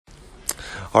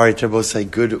All right,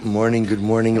 Rabosai, good morning.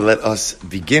 Let us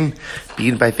begin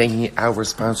by thanking our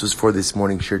sponsors for this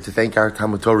morning's share. To thank our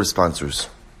Talmud Torah sponsors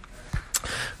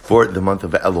for the month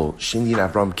of Elul, Shindy and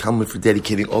Avram Kelman for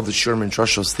dedicating all the Shurim and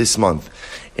Trushos this month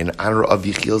in honor of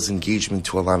Yechiel's engagement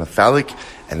to Alana Falik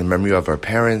and in memory of our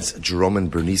parents, Jerome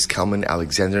and Bernice Kelman,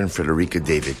 Alexander and Frederica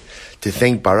David. To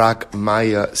thank Barak,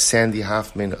 Maya, Sandy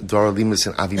Hoffman, Dora Limas,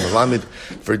 and Avi Melamed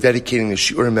for dedicating the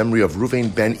shiur in memory of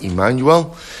Ruvain ben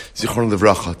Emmanuel, Zichron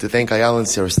Levracha. To thank Ayala and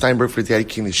Sarah Steinberg for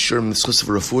dedicating the shiur in the schus of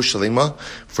Refuah Shalema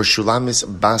for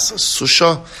Shulamis Bas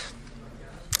Susha.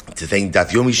 To thank Daf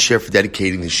Yomi Sher for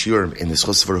dedicating the shiur in the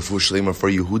schus of Refuah Shalema for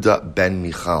Yehuda ben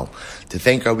Michal. To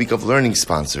thank our Week of Learning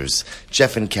sponsors,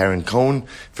 Jeff and Karen Cohn,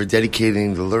 for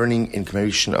dedicating the learning in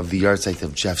commemoration of the yahrzeit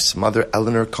of Jeff's mother,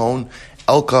 Eleanor Cohn,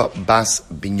 Elka Bas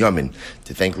Binyamin.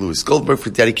 To thank Louis Goldberg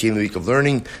for dedicating the Week of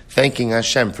Learning, thanking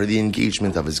Hashem for the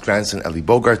engagement of his grandson Eli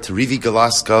Bogart to Rivi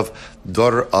Galaskov,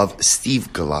 daughter of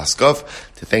Steve Galaskov.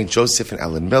 To thank Joseph and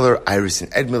Ellen Miller, Iris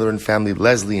and Ed Miller and family,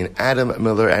 Leslie and Adam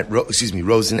Miller,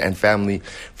 Rosen and family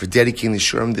for dedicating the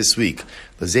Shurim this week.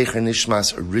 L'zecher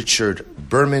Nishmas Richard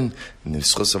Berman, in the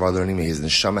schus of our learning, may his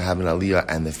neshama have an aliyah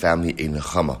and the family a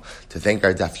nechama. To thank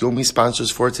our Daf Yomi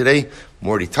sponsors for today,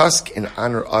 Morty Tusk in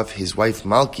honor of his wife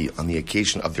Malki on the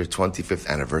occasion of their 25th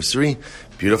anniversary.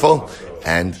 Beautiful.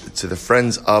 And to the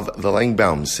friends of the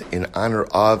Langbaums in honor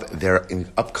of their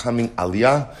upcoming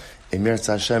aliyah. Emir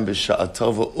Tzashem b'sha'a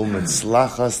tova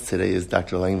u'metzlachas. Today is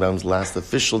Dr. Langbaum's last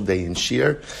official day in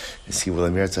Shir, as he will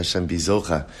Emir Tzashem be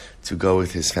zocha to go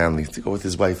with his family, to go with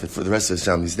his wife, and for the rest of his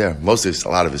family's there. A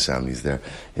lot of his family's there.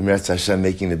 Emir Tzashem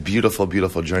making a beautiful,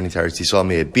 beautiful journey to Eretz Yisrael.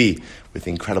 May it be with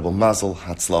incredible mazel,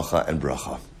 hatzlacha, and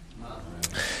bracha.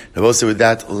 Now, also with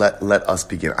that, let us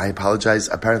begin. I apologize.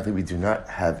 Apparently, we do not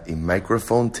have a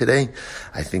microphone today.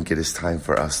 I think it is time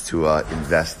for us to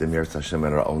invest in Emir Tzashem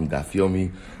in our own Daf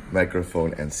Yomi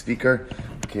microphone and speaker.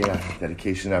 Okay,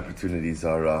 dedication opportunities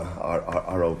are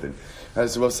open.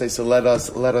 As we'll say, so let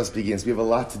us begin. So we have a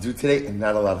lot to do today and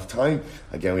not a lot of time.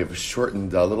 Again, we have a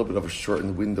little bit of a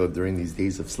shortened window during these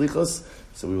days of Slichos.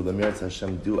 So we will, Emir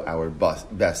Hashem, do our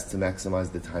best to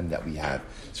maximize the time that we have.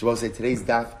 So we'll say today's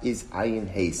daf is Ayin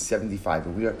Hay 75,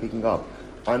 and we are picking up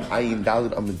on Ayin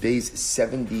Daled on the days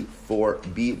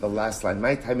 74b, the last line.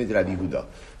 My time is Rabbi Huda.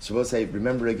 So we'll say,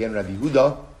 remember again, Rabbi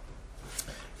Huda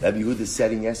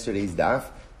said in yesterday's daf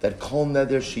that kol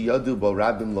neder sheyadu bo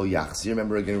rabim lo yachzir.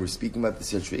 Remember again, we're speaking about the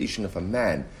situation of a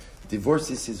man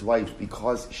divorces his wife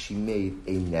because she made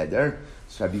a neder.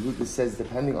 So Rabbi Huda says,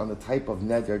 depending on the type of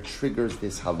neder, triggers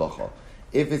this halacha.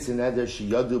 If it's a neder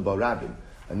sheyadu bo rabim,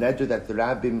 a neder that the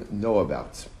rabbim know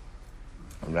about,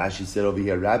 and Rashi said over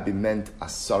here, rabbim meant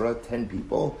asara, 10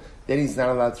 people, then he's not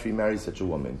allowed to remarry such a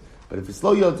woman. But if it's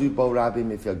lo yadu bo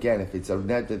rabim, if it's a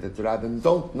neder that the rabbim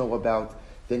don't know about,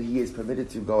 then he is permitted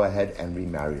to go ahead and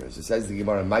remarry her. So says the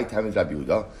Gemara, my time is Rabbi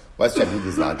Huda. What's Rabbi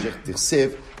Huda's logic?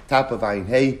 Tichsiv, top of Ayin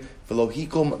Hey,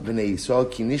 v'lohikum b'nei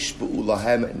Yisrael ki nishba'u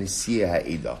lahem nisiyah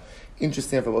ha'eda.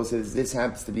 Interesting, for both says this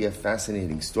happens to be a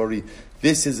fascinating story.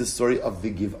 This is the story of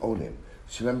the Giv'onim.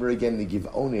 So remember again, the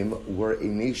Giv'onim were a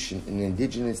nation, an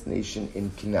indigenous nation in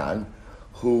Canaan,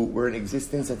 who were in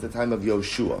existence at the time of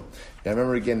Yoshua. Now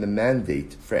remember again, the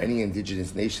mandate for any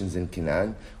indigenous nations in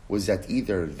Canaan was that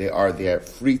either they are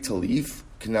free to leave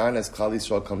Canaan as Klal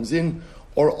Yisrael comes in,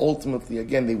 or ultimately,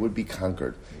 again, they would be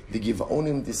conquered. The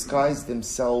Giv'onim disguised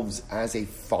themselves as a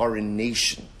foreign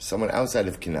nation, someone outside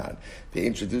of Canaan. They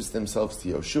introduced themselves to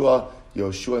Yoshua.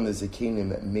 Yoshua and the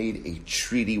Zakanim made a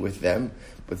treaty with them,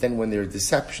 but then when their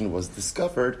deception was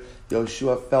discovered,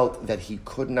 Yoshua felt that he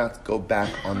could not go back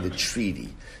on the treaty.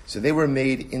 So they were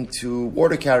made into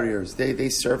water carriers. They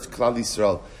served Klal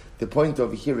Yisrael. The point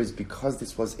over here is because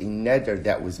this was a neder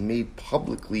that was made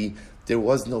publicly, there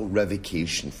was no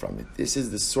revocation from it. This is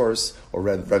the source, or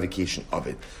revocation of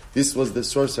it. This was the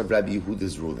source of Rabbi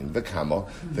Yehuda's ruling. V'kama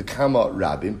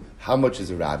rabbim. How much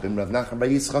is a rabbim? Rav Nachman bar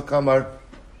Yitzchak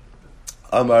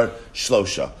Amar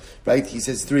Shlosha. Right? He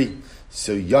says 3.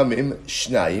 So Yamim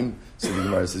Shnayim. So the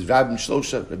Gemara says Rabbim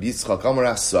Shlosha. Rabbi Yitzchak Amar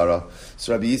Asara.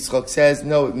 So Rabbi Yitzchak says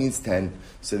no, it means 10.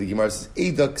 So the Gemara says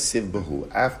Eda Ksiv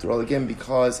Bahu. After all, again,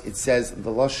 because it says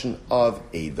the lashon of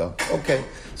Eda. Okay.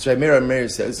 So Rabbi Meir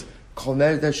says Kol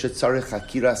neder shetzarich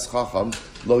hakiras chacham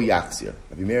lo yachzir.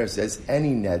 Rabbi Meir says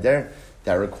any neder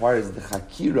that requires the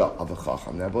chakira of a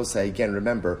chacham. Now, I will say again,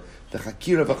 remember, the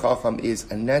chakira of a chacham is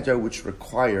a neder which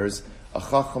requires a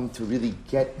chacham to really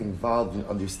get involved in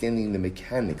understanding the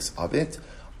mechanics of it.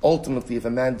 Ultimately, if a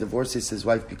man divorces his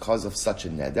wife because of such a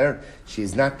neder, she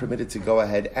is not permitted to go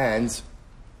ahead and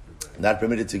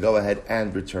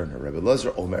return her. Rabbi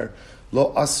Elazar Omer,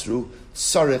 Lo asru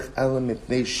tzarich ela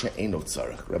mipnei she'eno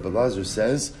tzarich. Rabbi Lazar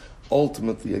says,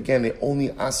 ultimately, again, they only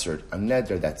assert a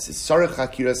neder that says tzarich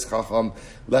hakiras chacham,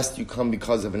 lest you come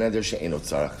because of a neder she'eno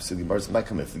tzarich. So the Gemara might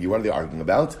come in. What are they arguing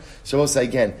about? So we'll say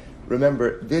again,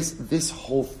 remember, this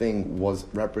whole thing was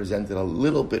represented a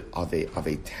little bit of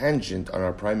a tangent on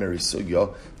our primary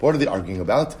sugya. What are they arguing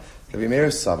about? Rabbi Meir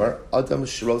Savar, Adam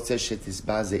Shirotze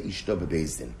Shetisbaze Ishto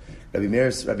Bebezdin.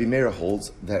 Rabbi Meir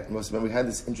holds that, we had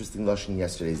this interesting lashon in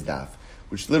yesterday's daf,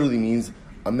 which literally means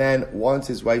a man wants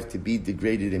his wife to be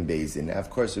degraded in Bezdin. Now, of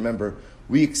course, remember,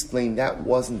 we explained that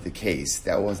wasn't the case.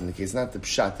 That wasn't the case. Not the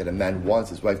pshat that a man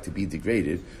wants his wife to be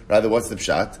degraded. Rather, what's the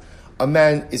pshat? A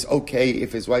man is okay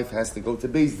if his wife has to go to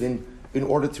Bezdin in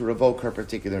order to revoke her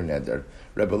particular neder.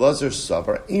 Rabbi Lazar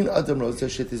Savar, in Adam Roza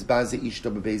Shetisbaze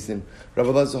Ishto Bebezdin. Rabbi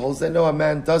Lazar holds that no, a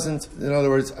man doesn't. In other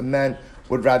words, a man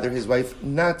would rather his wife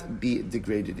not be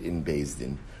degraded in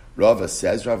Bezdin. Rava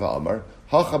says, Rava Amar,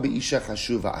 Hacha be'isha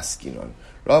chashuva askinon.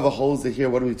 Rava holds that here,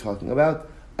 what are we talking about?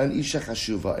 An isha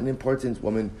chashuva, an important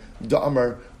woman.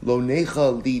 Da'amar lo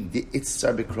necha li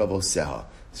di'itzar bekravo seha.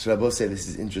 So Rabbi say this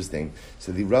is interesting.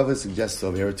 So the Rava suggests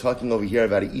over here, we're talking over here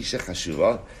about an isha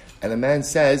chashuva, and a man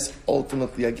says,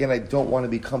 ultimately, again, I don't want to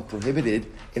become prohibited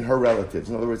in her relatives.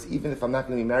 In other words, even if I'm not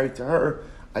going to be married to her,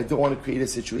 I don't want to create a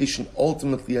situation,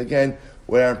 ultimately, again,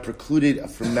 where I'm precluded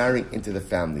from marrying into the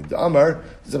family. The Amar,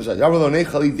 if that's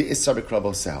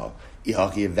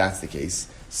the case,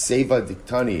 Seva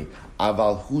diktani,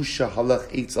 aval husha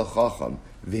halach eitzel chacham,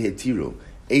 vehetiru,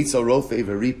 eitzel rofe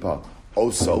veripa,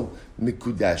 also,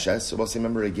 mikudeshes. So we'll say,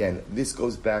 remember again, this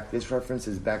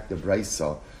references back to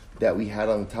Braisa that we had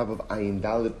on top of Ayin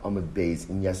Dalit Amud Beis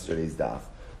in yesterday's daf.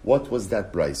 What was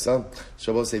that Braisa?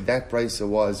 So we'll say that Braisa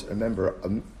was, remember,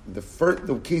 the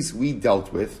case we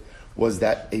dealt with was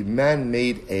that a man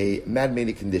made a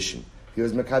condition. He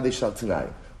was Mekadesh al Tanai.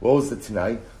 What was the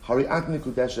Tanai? Hari'at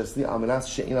mikudeshes li almanas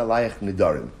she'in alayach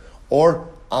nidarim. Or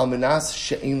almanas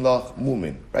she'in lach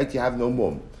mumin. Right? You have no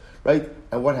mum. Right?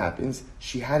 And what happens?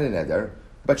 She had an eder,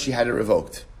 but she had it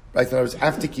revoked. Right? In other words,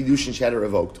 after Kiddushin, she had it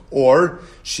revoked. Or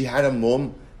she had a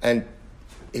mum and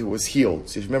it was healed.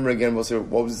 So if you remember again, we'll say,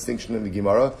 what was the distinction in the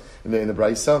Gemara, in the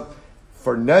Braisa?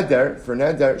 For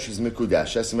neder, she's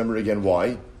Mikudesh. Remember again,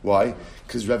 why? Why?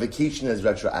 Because revocation is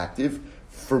retroactive.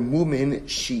 For a mum,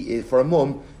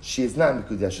 she is not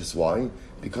Mikudesh. Why?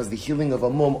 Because the healing of a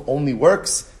mum only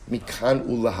works mikan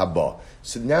ulahaba.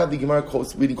 So now the Gemara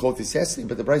quotes, we didn't quote this yesterday,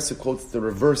 but the Braisa quotes the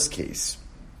reverse case.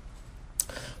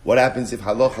 What happens if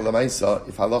halacha l'maisa,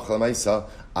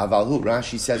 avalhu,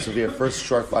 Rashi says over here, first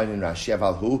short line in Rashi,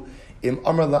 avalhu, im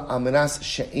amar la amanas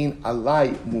she'in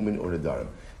alai mumin uredarim.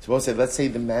 So we'll say, let's say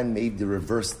the man made the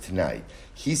reverse tonight.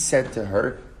 He said to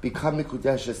her, become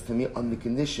mikudeshes to me on the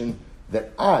condition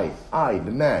that I,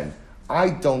 the man,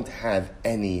 I don't have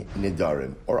any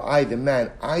nidarim. Or I, the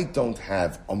man, I don't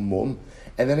have a mum.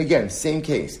 And then again, same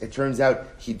case. It turns out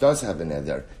he does have a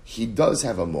nidar. He does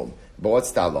have a mum. But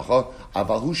what's the halacha?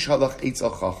 Avahu shalach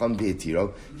eitzel chacham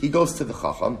v'etiro. He goes to the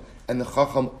chacham, and the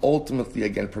chacham ultimately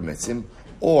again permits him.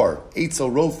 Or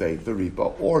eitzel rofe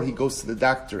v'ripa. Or he goes to the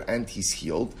doctor and he's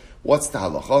healed. What's the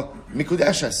halacha?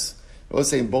 Mikudeshes. We'll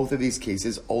say in both of these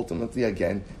cases, ultimately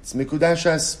again, it's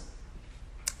mikudeshes.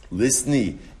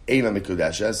 Lisni eina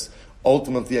mikudeshes.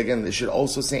 Ultimately, again, they should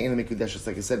also say in the Mikudeshes,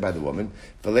 like I said by the woman,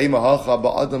 and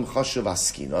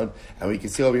we can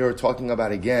see over here we're talking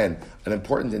about again an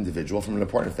important individual from an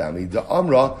important family. The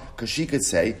Amra, because she could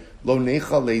say, Lo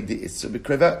necha leidi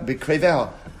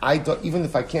I don't, even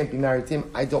if I can't be married to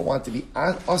him, I don't want to be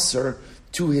usher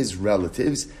to his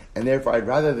relatives, and therefore I'd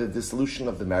rather the dissolution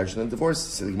of the marriage than the divorce.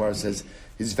 So the Gemara says,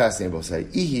 this is fascinating. We'll say,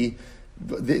 Ihi,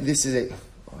 this is a.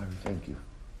 Oh, thank you.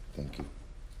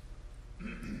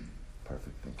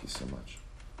 Perfect. Thank you so much.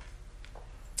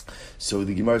 So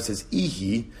the Gemara says,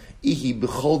 Ihi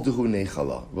b'chol dehu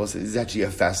nechala. Well, this is actually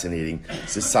a fascinating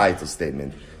societal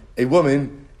statement. A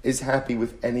woman is happy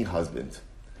with any husband.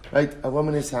 Right? A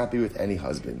woman is happy with any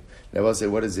husband. Now we'll say,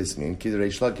 what does this mean? From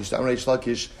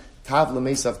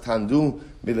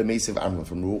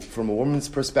a woman's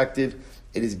perspective,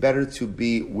 it is better to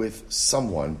be with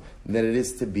someone than it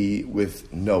is to be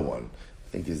with no one. I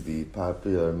think is the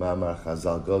popular Mamar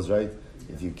Chazal goes, right?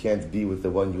 If you can't be with the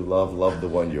one you love the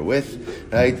one you're with,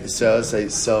 right? So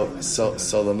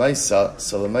Lamaisa.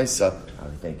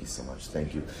 Thank you so much.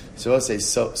 Thank you. So I'll say,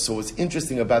 so what's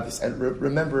interesting about this, and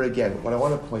remember again, what I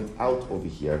want to point out over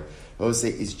here, I will say,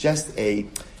 is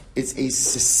it's a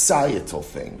societal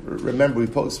thing. Remember,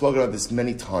 we've spoken about this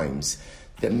many times,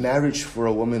 that marriage for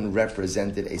a woman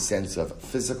represented a sense of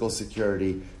physical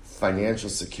security, financial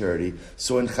security.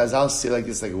 So when Chazal say like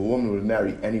this, like a woman would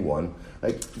marry anyone,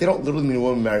 like they don't literally mean a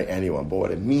woman would marry anyone, but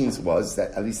what it means was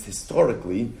that at least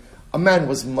historically, a man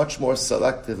was much more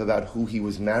selective about who he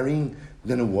was marrying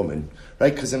than a woman,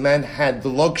 right? Because a man had the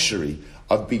luxury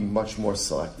of being much more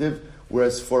selective,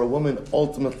 whereas for a woman,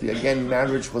 ultimately, again,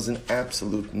 marriage was an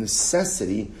absolute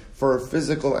necessity for her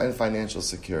physical and financial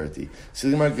security. So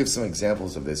the Gemara gives some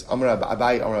examples of this. Amar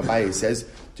Abaye says,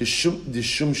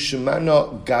 "Dishum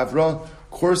shemana gavra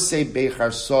korse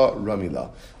becharsa ramila."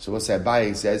 So what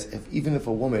Abaye says, even if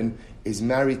a woman is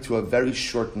married to a very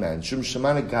short man, shum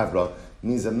shemana gavra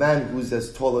means a man who's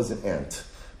as tall as an ant.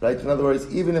 Right? In other words,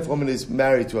 even if a woman is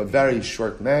married to a very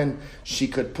short man, she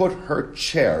could put her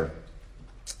chair,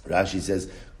 Rashi says,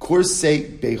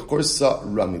 Kursei bechorsa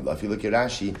ramila. If you look at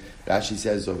Rashi, Rashi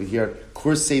says over here,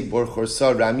 Kursei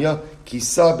borchorsa ramya,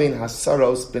 kisa ben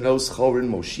hasaros benos chorin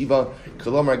moshiva,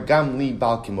 kolomar gamli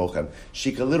bal kimochem.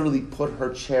 She could literally put her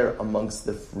chair amongst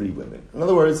the free women. In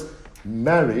other words,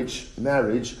 marriage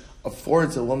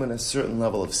affords a woman a certain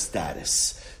level of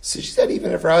status. So she said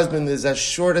even if her husband is as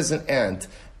short as an ant,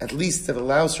 at least it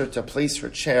allows her to place her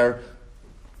chair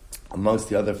amongst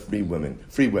the other free women.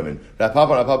 Rav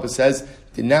Papa says,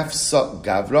 "The nafsa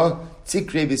gavra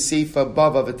tikre b'seifa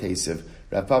bava v'tesiv."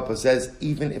 Rav Papa says,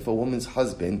 even if a woman's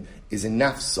husband is a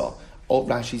nafsa,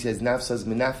 Rashi says nafsa is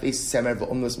menafes semer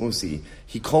v'umlas musi.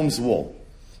 He combs wool,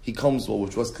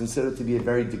 which was considered to be a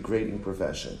very degrading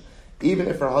profession. Even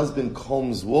if her husband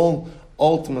combs wool,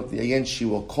 ultimately, again, she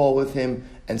will call with him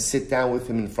and sit down with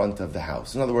him in front of the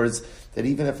house. In other words, that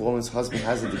even if a woman's husband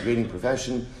has a degrading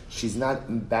profession, she's not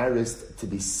embarrassed to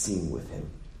be seen with him.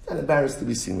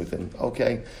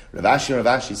 Okay? Rav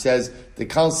Ashi says, "The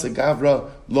kal segavra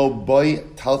lo boy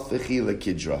talfichi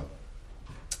lekidra."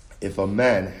 If a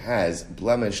man has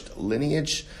blemished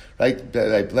lineage, right,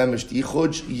 blemished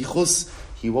yichus,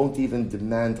 he won't even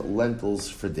demand lentils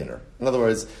for dinner. In other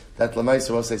words, that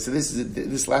Lamaisa will say. So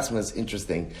this last one is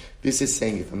interesting. This is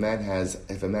saying if a man has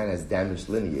damaged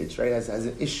lineage, right, has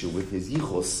an issue with his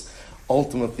yichus,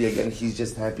 ultimately again he's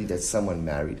just happy that someone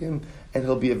married him, and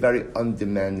he'll be a very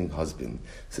undemanding husband.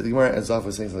 So the Gemara ends off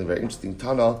with saying something very interesting.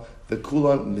 Tana the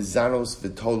kulan mizanos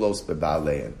v'tolos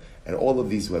bebaleim, and all of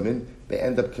these women they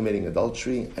end up committing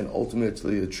adultery and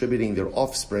ultimately attributing their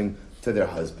offspring to their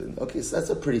husband. Okay, so that's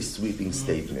a pretty sweeping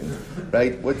statement,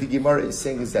 right? What the Gemara is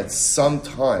saying is that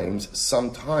sometimes,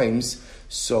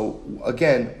 so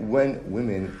again, when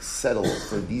women settle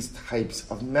for these types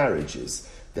of marriages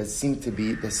that seem to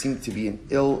be an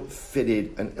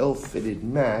ill-fitted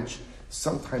match,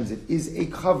 sometimes it is a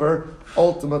cover,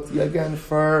 ultimately again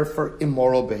for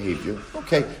immoral behavior.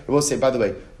 Okay, I will say, by the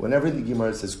way, whenever the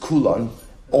Gemara says kulan,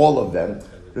 all of them,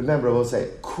 remember I will say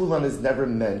kulan is never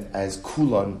meant as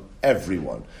kulan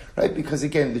everyone, right? Because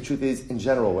again, the truth is, in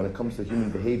general, when it comes to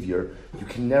human behavior, you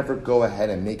can never go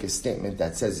ahead and make a statement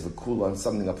that says if a kulan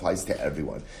something applies to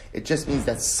everyone. It just means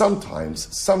that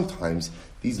sometimes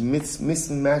these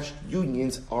mismatched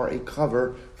unions are a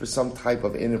cover for some type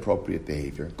of inappropriate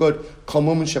behavior. Good.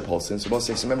 Kalmum and Shepolsin. So we'll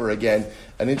say, so remember again,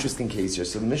 an interesting case here.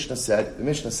 So the Mishnah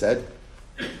said,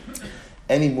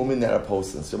 any woman that are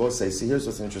posting. So we'll say, so here's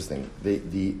what's interesting.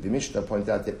 The Mishnah pointed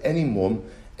out that any mum,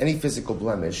 any physical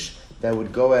blemish that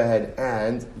would go ahead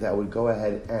and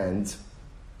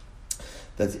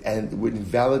would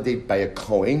invalidate by a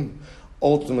kohen,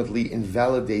 ultimately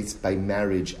invalidates by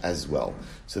marriage as well.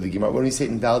 So the Gemara, when we say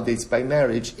invalidates by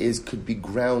marriage, could be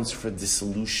grounds for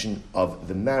dissolution of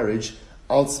the marriage.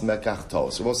 Al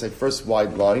smekachto. So we'll say first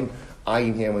wide line,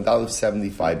 ayin here, when Aleph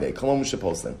 75a. Come on,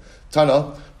 Mishapolston.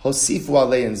 Tana hosifu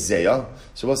alei and zeya.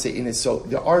 So we'll say in it. So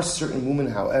there are certain women,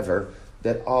 however,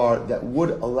 that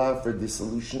would allow for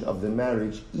dissolution of the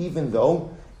marriage, even though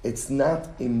it's not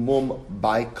a mum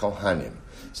by kohanim.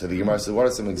 So the Gemara says, what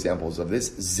are some examples of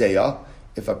this? Zeya,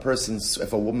 if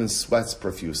a woman sweats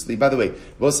profusely. By the way,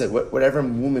 we'll say whatever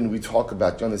woman we talk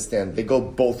about, you understand, they go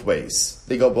both ways.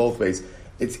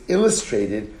 It's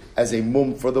illustrated as a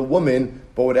mum for the woman,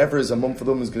 but whatever is a mum for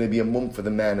the woman is going to be a mum for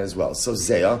the man as well. So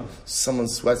Zeya, someone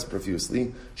sweats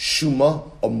profusely. Shuma,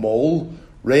 a mole.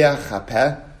 Reach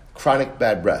hapeh, chronic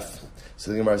bad breath.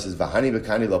 So the Gemara says, Vahani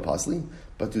bekani lo pasli.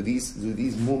 But do these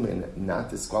women not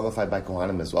disqualified by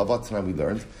Kohanim as well? What time we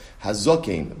learned?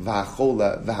 Hazokin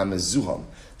v'achola v'hamezuham.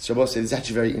 So Rabbi said, it's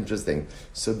actually very interesting.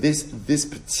 So this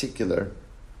particular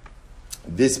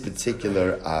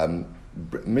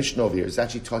Mishnah over here is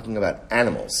actually talking about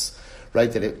animals,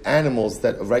 right? That if animals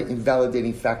that right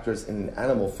invalidating factors in an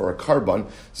animal for a carbon.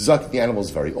 Zak, the animal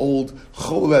is very old.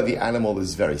 Chola, the animal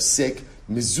is very sick.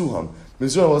 Mizuham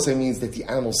also means that the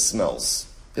animal smells.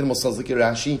 It almost sounds like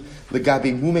Rashi.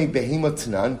 Legabe mume behema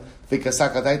tanan. So you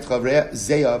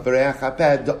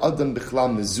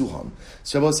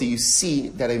see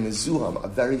that a mezuham, a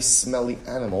very smelly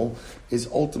animal, is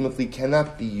ultimately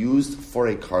cannot be used for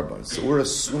a carbon. So we're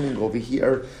assuming over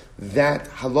here that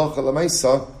halacha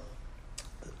lemaisa,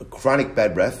 chronic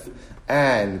bad breath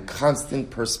and constant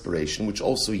perspiration, which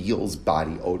also yields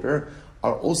body odor,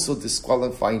 are also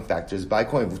disqualifying factors by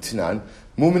kohen v'tinan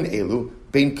mumin elu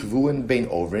bein kvuin bein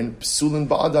ovrin psulin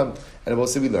ba'adam. And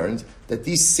also we learned that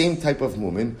these same type of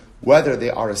mumin, whether they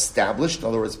are established, in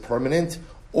other words permanent,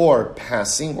 or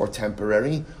passing or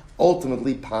temporary,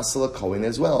 ultimately pasal a kohen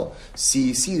as well. So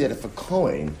you see that if a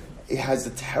kohen, it has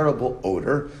a terrible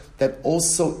odor that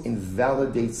also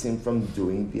invalidates him from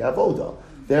doing the avodah.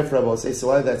 Therefore, I will say, so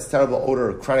whether that's terrible odor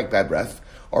or chronic bad breath,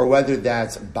 or whether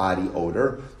that's body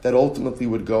odor, that ultimately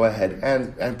would go ahead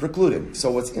and preclude him.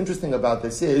 So what's interesting about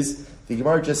this is, the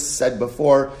Gemara just said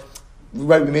before,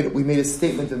 right, we made a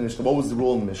statement in the Mishnah. What was the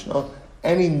rule in the Mishnah?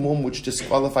 Any mum which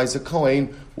disqualifies a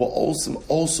kohen will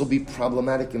also be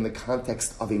problematic in the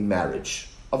context of a marriage.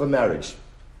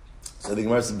 So the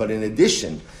Gemara says, but in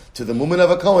addition to the mumin of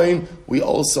a kohen, we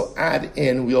also add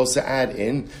in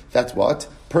that what?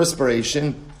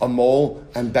 Perspiration, a mole,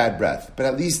 and bad breath. But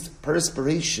at least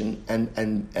perspiration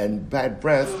and bad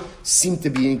breath seem to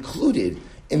be included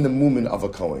in the mumin of a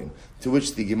kohen. To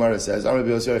which the Gemara says,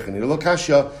 there's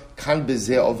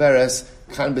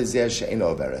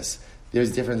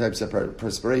different types of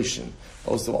perspiration.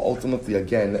 Also, ultimately,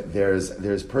 again,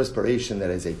 there's perspiration that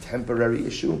is a temporary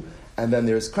issue, and then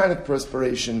there's chronic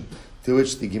perspiration, to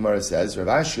which the Gemara says, Rav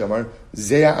Ashi Amar,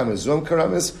 Zeya Amazon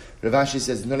Karamis. Rav Ashi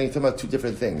says, no, you're talking about two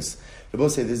different things. They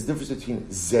both say there's a difference between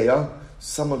Zeya,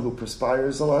 someone who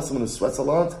perspires a lot, someone who sweats a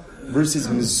lot, versus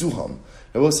Mizuham.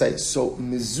 They both say, so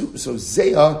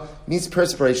Zeya means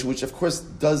perspiration, which of course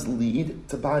does lead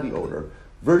to body odor,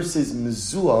 versus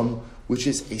Mizuham, which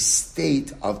is a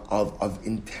state of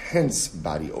intense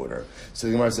body odor. So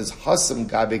the Gemara says, Hasam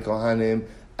Gabe Kohanim,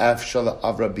 Afshal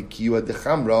Avra Bikiwa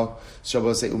Dechamra,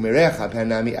 Shabbos Umerecha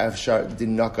Panami Afshar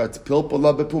Dinakat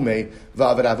Pilpula Bepume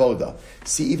Vavaravoda.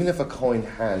 See, even if a kohen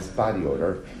has body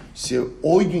odor, so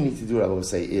all you need to do, I will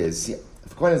say, is see,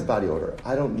 if a kohen has body odor,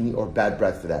 I don't need, or bad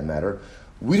breath for that matter,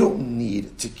 we don't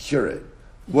need to cure it.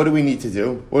 What do we need to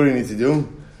do?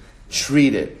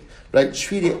 Treat it. Right?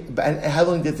 Treat it. And how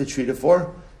long did they treat it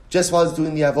for? Just while it's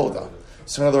doing the avodah.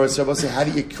 So in other words, Rabbi say, how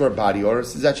do you cure body odor?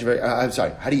 This is actually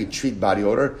how do you treat body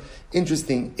odor?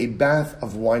 Interesting, a bath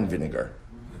of wine vinegar.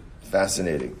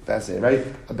 Fascinating, right?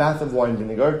 A bath of wine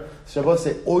vinegar. So Rabbi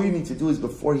say, all you need to do is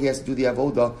before he has to do the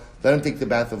avodah, let him take the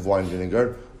bath of wine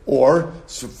vinegar. Or,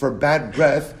 so for bad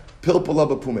breath, pilpula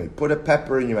b'pume, put a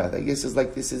pepper in your mouth. I guess it's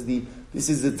like, this is the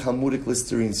Talmudic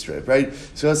Listerine strip, right?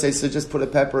 So I'll say, so just put a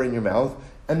pepper in your mouth.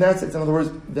 And that's it. In other words,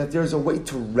 that there's a way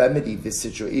to remedy this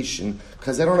situation,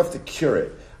 because I don't have to cure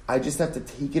it. I just have to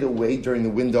take it away during the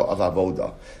window of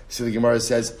avodah. So the Gemara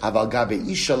says, Aval gabe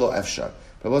isha lo efshar.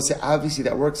 But we'll say, obviously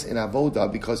that works in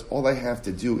avodah, because all I have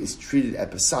to do is treat it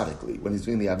episodically when he's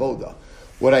doing the avodah.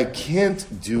 What I can't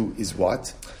do is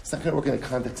what? It's not going to work in the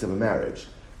context of a marriage.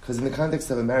 Because in the context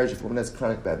of a marriage, if a woman has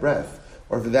chronic bad breath,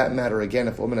 or for that matter, again,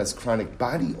 if a woman has chronic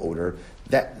body odor,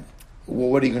 well,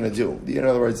 what are you going to do? In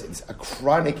other words, it's a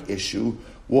chronic issue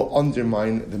will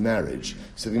undermine the marriage.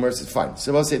 So the Gemara says, fine.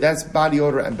 So we'll say that's body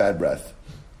odor and bad breath.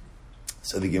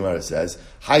 So the Gemara says,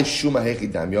 Hai shuma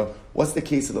hechi damyo. What's the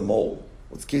case of the mole?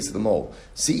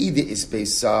 Se'ide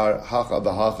ispeisar hacha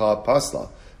v'hacha pasla.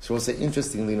 So we'll say,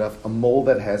 interestingly enough, a mole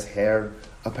that has hair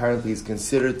apparently is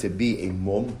considered to be a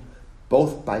mum,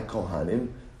 both by Kohanim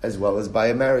as well as by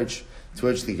a marriage. To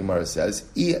which the Gemara says,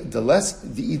 the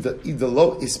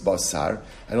lo isbasar,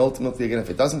 and ultimately again, if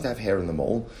it doesn't have hair in the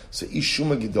mole, so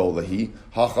ishuma gidolahi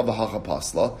hacha v'hacha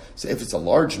pasla. So if it's a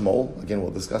large mole, again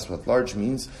we'll discuss what large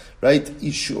means, right?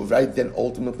 Right? Then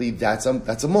ultimately that's a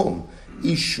mole.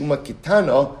 Ishuma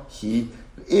kitana he.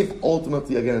 If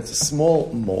ultimately again it's a small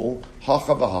mole,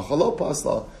 hacha v'hacha lo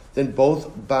pasla, then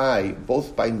both by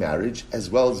marriage as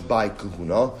well as by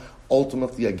kahuna,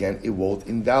 ultimately, again, it won't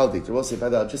invalidate.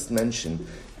 I'll just mention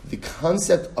the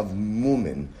concept of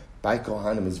mumin by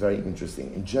Kohanim is very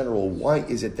interesting. In general, why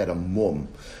is it that a mum,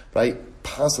 right,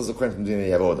 passes according from doing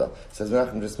the avodah? So as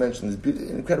Menachem just mentioned, this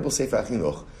incredible Sefer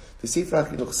HaChinuch. The Sefer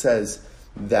HaChinuch says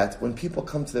that when people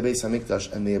come to the Beis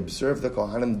HaMikdash and they observe the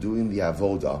Kohanim doing the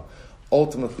avodah,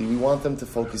 ultimately, we want them to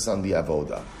focus on the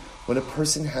avodah. When a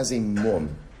person has a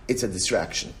mum, it's a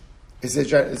distraction.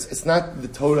 It's not the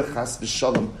Torah chas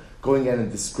v'shalom going in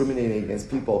and discriminating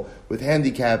against people with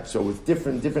handicaps or with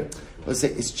different. Let's say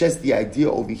it's just the idea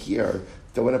over here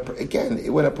that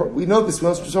we know this,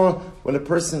 when a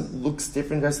person looks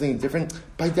different, does something different,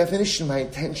 by definition, my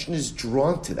attention is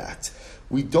drawn to that.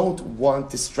 We don't want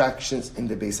distractions in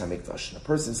the Beis HaMikdash. A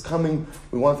person's coming,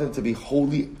 we want them to be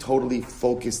wholly, totally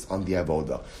focused on the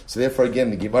avodah. So therefore, again,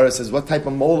 the Gemara says, what type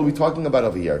of mole are we talking about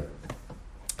over here?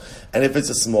 And if it's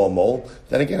a small mole,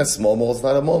 then again, a small mole is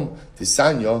not a mum.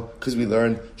 Tisanya, because we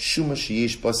learned, Shuma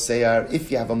Shiyish Baseyar,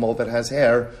 if you have a mole that has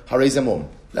hair, Harez a mum.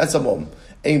 That's a mum.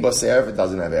 Ein Baseyar, if it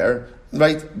doesn't have hair.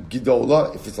 Right?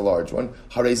 Gidola, if it's a large one.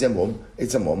 Harez a mum.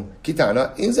 It's a mum.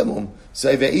 Kitana, is a mum. So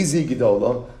if it is a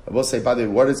Gidola, I will say, by the way,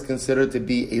 what is considered to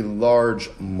be a large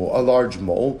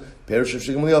mole? Perush of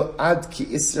Shigmaliel, Ad ki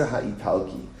Isser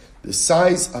ha'Italki. The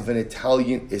size of an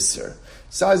Italian Isser.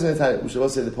 Size of an Italian, which I will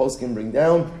say the post can bring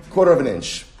down, quarter of an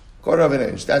inch.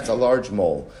 That's a large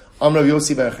mole. Amrav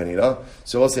Yossi ben Chanina.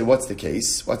 So we'll say, what's the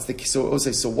case? So we'll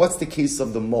say, what's the case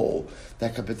of the mole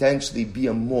that could potentially be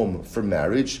a mum for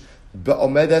marriage?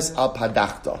 Be'omedes al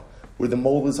padachta, where the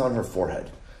mole is on her forehead.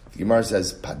 The Gemara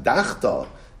says, padachta,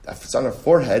 if it's on her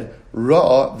forehead,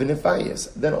 ra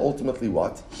v'nefayis. Then ultimately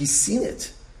what? He's seen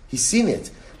it.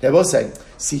 Now we'll say,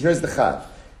 see, here's the chad.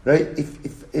 Right?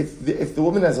 If the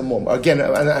woman has a mum, again,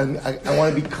 I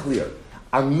want to be clear.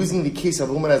 I'm using the case of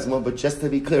a woman as a mum, but just to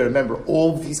be clear, remember,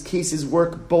 all of these cases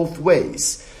work both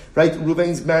ways. Right?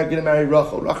 Reuven's going to marry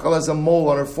Rachel. Rachel has a mole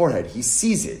on her forehead. He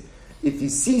sees it. If he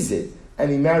sees it and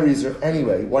he marries her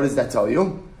anyway, what does that tell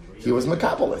you? He was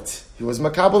makabelit.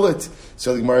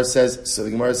 So the Gemara says,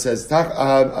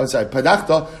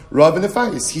 padachta, rav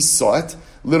nefayis. He saw it,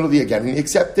 literally again, and he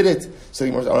accepted it. So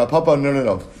the Gemara says, Papa,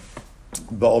 no.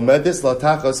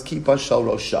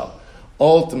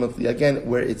 Ultimately, again,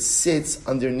 where it sits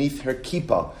underneath her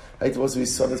kippah. Right? We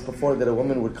saw this before, that a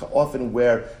woman would often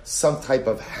wear some type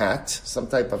of hat,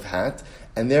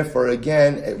 and therefore,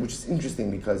 again, which is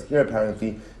interesting because here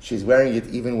apparently she's wearing it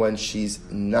even when she's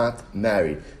not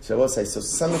married. So I will say,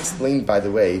 some explained, by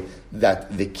the way,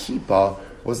 that the kippah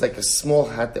was like a small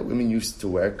hat that women used to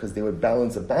wear because they would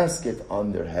balance a basket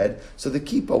on their head. So the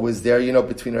kippah was there,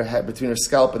 between her head, between her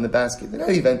scalp and the basket.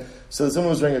 So someone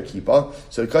was wearing a kippah.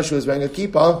 So because she was wearing a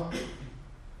kippah,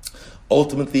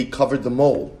 ultimately it covered the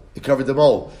mole.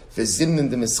 V'zimnin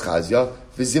de mischazia,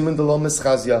 v'zimnin de lo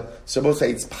mischazia. So both say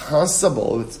it's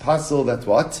possible that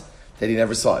what? That he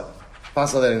never saw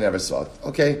it.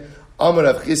 Okay? Amar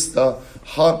Rav Chisda,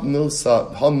 ha milsa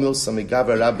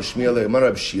megavra Rab Shmuel Amar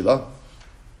Rab Shila.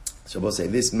 So we'll say,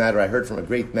 this matter I heard from a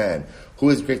great man. Who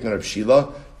is great man? Rab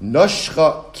Shila?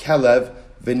 Noshcha kelev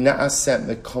v'na'asem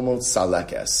mekomol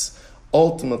salekes.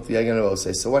 Ultimately, I'm going to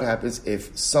say, so what happens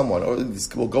if someone, or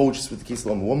we'll go just with the case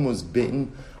of a woman was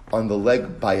bitten on the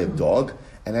leg by a dog,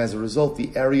 and as a result, the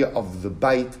area of the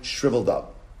bite shriveled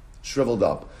up.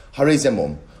 Harez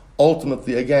mum.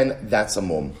 Ultimately, again, that's a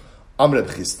mum. Amr Reb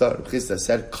Chisda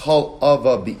said, Kol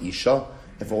ava bi'isha.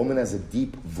 If a woman has a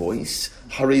deep voice,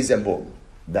 harez mum.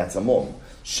 That's a mum.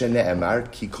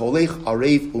 Shene'emar ki kolech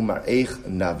arev umar'ech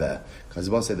naveh. Because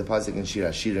we'll say the pasuk in Shir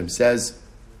Hashirim says,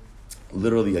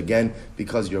 literally again,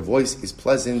 because your voice is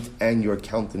pleasant and your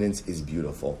countenance is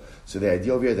beautiful. So the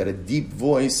idea over here that a deep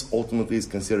voice ultimately is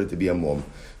considered to be a mum.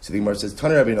 So the Gemara says,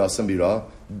 Tana Rabbeinu Asam Bira,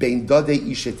 bein dade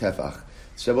ishe tefach.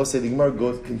 So I will say the Gemara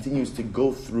continues to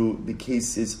go through the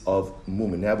cases of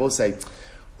mum. And I will say,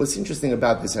 what's interesting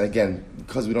about this, and again,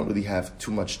 because we don't really have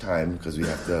too much time, because we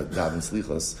have to daven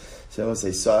slichos, so I will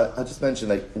say, I'll just mention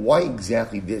why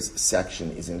exactly this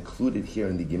section is included here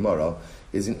in the Gemara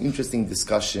is an interesting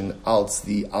discussion als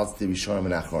the Rishonim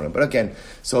and Achronim. But again,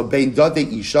 so bein dade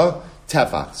isha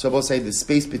tefach. So I will say the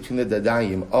space between the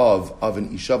dadayim of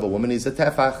an isha, of a woman, is a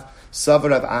tefach. Savar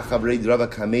Rav Achav Reid Rav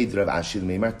Kamed Rav Ashi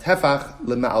Meimar tefach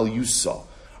lema'al yusa.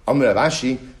 Amr Rav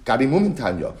Ashi gabi mumin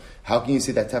tanya. How can you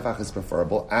say that tefach is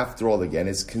preferable? After all, again,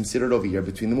 it's considered over here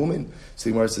between the mumin. So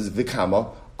the Gemara says vikama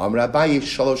Amr Abaye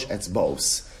shalosh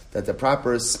etzbos. That the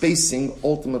proper spacing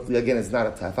ultimately, again, is not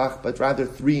a tefach, but rather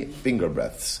 3 finger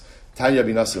breadths. Tanya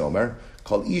Binasi Omer,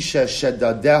 Kol Isha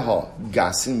Shedadeha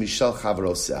Gasin Mishal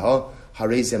Chavroseha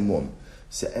Harezem Mum.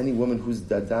 So any woman whose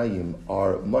dadayim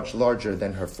are much larger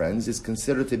than her friends is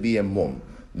considered to be a mum.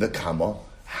 The kama,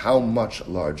 how much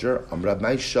larger? Amrab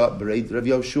Maisha Bereid Rav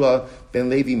Yoshua Ben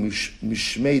Levi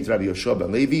Mishmeid Rav Yoshua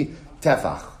Ben Levi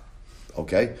Tefach.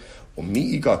 Okay?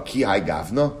 Umi'iga Ki Hai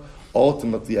Gavna.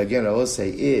 Ultimately, again, I will say,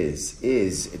 is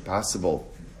it possible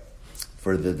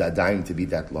for the dadayim to be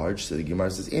that large? So the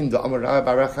Gemara says, in the Amar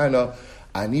Barachana,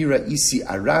 Anira isi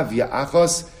aravia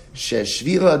achos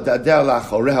sheshvila dadel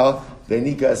lachoreha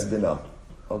venikas bina.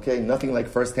 Okay, nothing like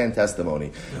first-hand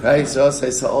testimony, right? So I'll say,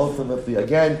 so ultimately,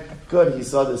 again, good. He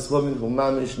saw this woman who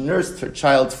mamish nursed her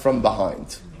child from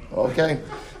behind. Okay.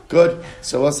 Good.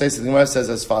 So we'll say, so the Gemara says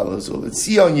as follows.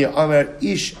 Tzion ye'amer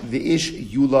ish v'ish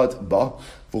yulad ba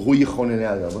v'hu yichonen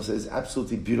elyon. We'll say it's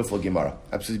absolutely beautiful Gemara.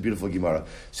 Absolutely beautiful Gemara.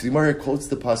 So the Gemara quotes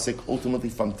the pasuk ultimately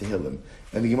from Tehillim.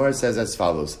 And the Gemara says as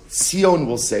follows. Tzion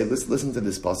will say, listen to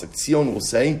this pasuk. Tzion will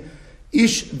say,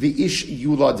 ish v'ish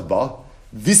yulad ba,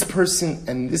 this person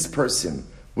and this person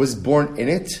was born in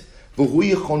it,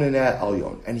 v'hu yichonen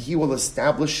elyon, and he will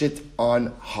establish it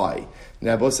on high.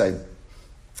 Now both sides.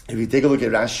 If you take a look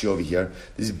at Rashi over here,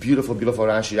 this is beautiful, beautiful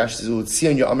Rashi. Rashi says,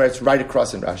 "U'tzion Yomer." It's right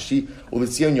across in Rashi.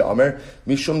 "U'tzion Yomer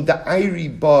mishum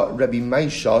da'ayri ba Rabbi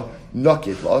Maisha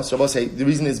nokit la." So I'll say the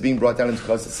reason it's being brought down is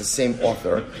because it's the same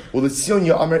author. "U'tzion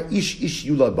Yomer ish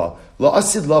yulad ba la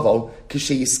asid lavo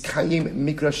kisheyiskayim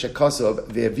mikra shekasov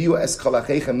ve'aviu es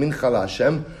kalachechem min chala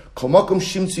Hashem komakom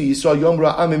shimtzu Yisrael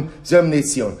yomra amim zem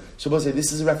netzion." So I'll say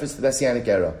this is a reference to the Messianic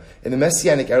era. In the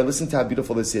Messianic era, listen to how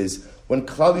beautiful this is. When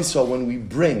Klal Yisrael, when we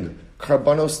bring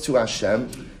karbanos to Hashem,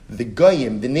 the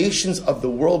Goyim, the nations of the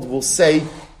world will say,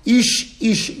 Ish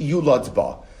yulad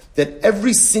ba, that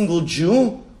every single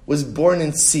Jew was born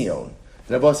in Sion.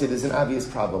 And I'll say there's an obvious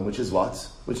problem, which is what?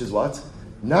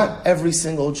 Not every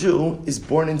single Jew is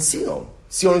born in Sion.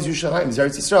 Sion is Yerushalayim, is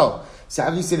Eretz Yisrael. So how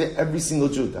do you say that every single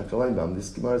Jew, Dr. Leinbaum, this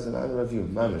Gemara is an honor of you,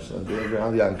 mamish,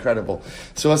 incredible.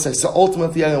 So I'll say, so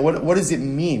ultimately, what does it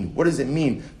mean? What does it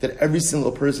mean that every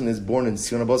single person is born in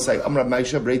Sion? I'll say, Amar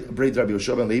Maisha, Breid Rabbi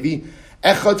Yoshua ben Levi,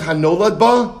 Echad hanolad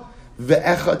ba,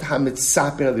 ve'echad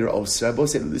hamitzaper lir'os. I'll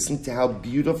say, listen to how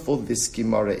beautiful this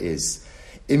Gemara is.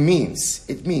 It means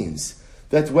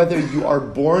that whether you are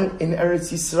born in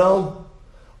Eretz Yisrael,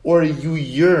 or you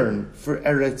yearn for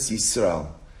Eretz Yisrael,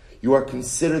 you are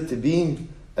considered to be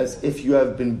as if you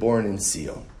have been born in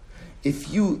Sion. If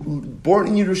you born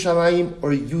in Yerushalayim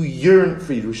or you yearn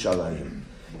for Yerushalayim,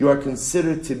 you are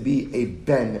considered to be a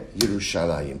ben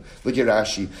Yerushalayim. Look at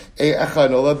Rashi.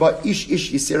 Echad nolad ba, ish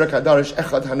yisera kadarish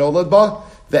echad hanolad ba,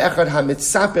 ve'echad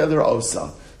hamitzaper lir'osa.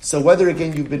 So whether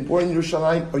again you've been born in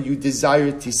Yerushalayim or you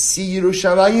desire to see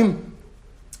Yerushalayim,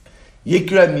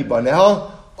 yikra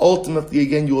mibaneha. Ultimately,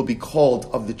 again, you will be called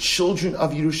of the children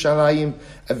of Yerushalayim,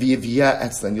 Aviyaviyah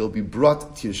Etzlan. You'll be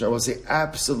brought to Yerushalayim. I will say,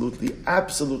 absolutely,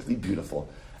 absolutely beautiful.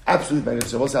 Absolutely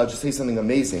magnificent. I'll just say something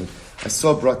amazing. I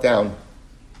saw brought down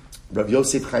Rav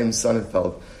Yosef Chaim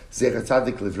Sonnenfeld, Zecher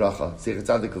Tzadik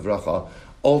Livracha,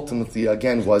 ultimately,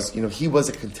 again, was, he was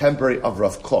a contemporary of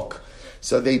Rav Kook.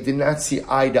 So they did not see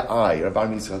eye to eye, Rav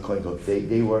Armi Yisrael Kohen Kook. They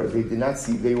did not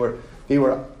see, they were,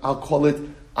 I'll call it,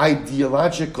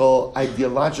 ideologically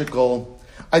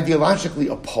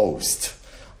opposed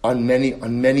on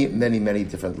many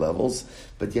different levels,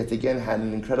 but yet again had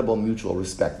an incredible mutual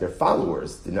respect. Their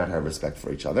followers did not have respect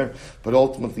for each other, but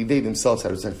ultimately they themselves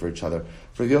had respect for each other.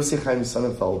 For Yosef Chaim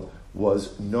Sonnenfeld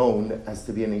was known as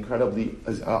to be an incredibly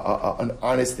an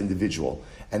honest individual,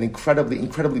 and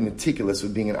incredibly meticulous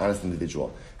with being an honest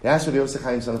individual. They asked Rav Yosef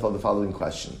Chaim Sonnenfeld the following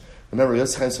question. Remember,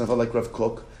 Yosef Chaim Sonnenfeld, like Rav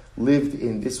Kook, lived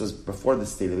in, this was before the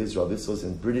state of Israel, this was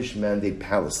in British Mandate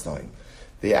Palestine.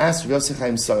 They asked Yosef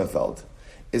Chaim Sonnenfeld,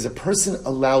 is a person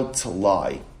allowed to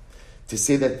lie, to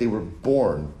say that they were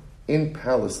born in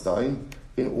Palestine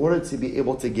in order to be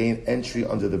able to gain entry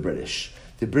under the British?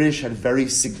 The British had very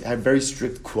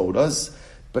strict quotas,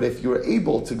 but if you were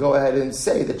able to go ahead and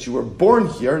say that you were born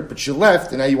here, but you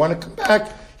left, and now you want to come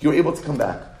back, you were able to come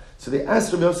back. So they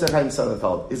asked Yosef Chaim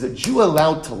Sonnenfeld, is a Jew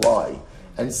allowed to lie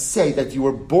and say that you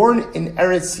were born in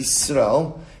Eretz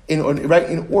Yisrael in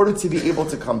order to be able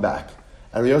to come back?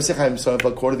 And Yosef Chaim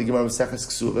Sonnenfeld quoted the Gemara Maseches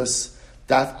Ksuvos,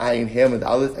 Daf Ayin Hem and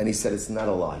Aleph, and he said it's not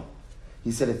a lie.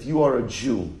 He said if you are a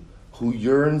Jew who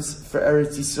yearns for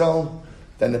Eretz Yisrael,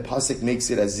 then the pasuk makes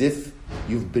it as if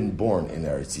you've been born in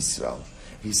Eretz Yisrael.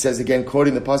 He says again,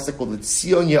 quoting the pasuk called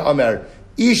Tzion Ye'amer,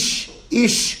 Ish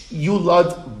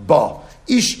yulad ba.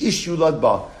 Ish yulad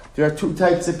ba. There are two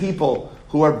types of people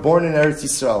who are born in Eretz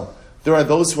Yisrael. There are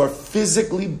those who are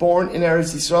physically born in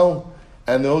Eretz Yisrael,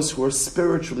 and those who are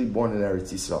spiritually born in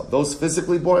Eretz Yisrael. Those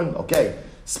physically born, okay.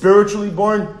 Spiritually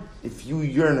born, if you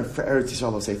yearn for Eretz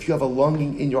Yisrael, I'll say, if you have a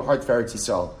longing in your heart for Eretz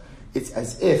Yisrael, it's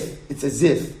as if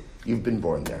you've been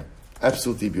born there.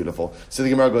 Absolutely beautiful. So the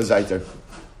Gemara goes weiter.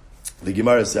 The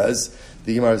Gemara says,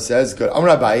 good.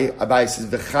 Amar Abai says,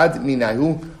 V'chad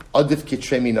minahu adif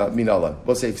kitrei minala.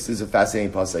 We'll say, this is a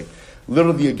fascinating pasuk.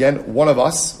 Literally, again, one Jew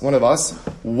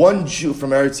from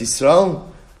Eretz Yisrael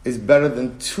is better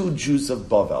than two Jews of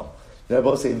Bavel. And I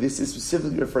will say this is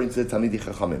specifically referring to the Talmidei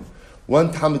Chachamim.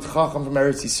 One Talmid Chacham from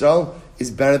Eretz Yisrael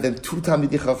is better than two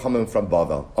Talmidei Chachamim from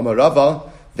Bavel. Amar Rava,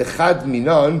 v'chad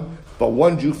minan, but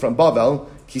one Jew from Bavel,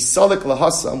 kisalik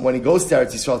lahasam, when he goes to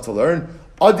Eretz Yisrael to learn,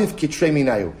 adif kitrei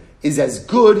minayu, is as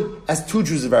good as two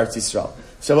Jews of Eretz Yisrael.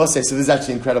 So I will say, so this is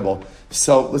actually incredible.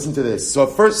 So listen to this. So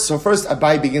first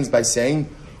Abai begins by saying,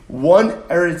 one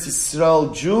Eretz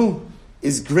Yisrael Jew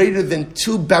is greater than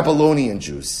two Babylonian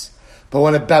Jews. But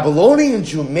when a Babylonian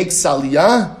Jew makes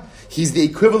Aliyah, he's the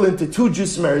equivalent to two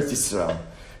Jews from Eretz Yisrael.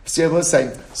 So I will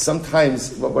say,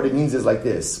 sometimes what it means is like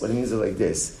this. What it means is like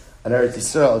this. An Eretz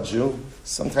Yisrael Jew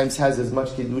sometimes has as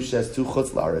much Kiddush as two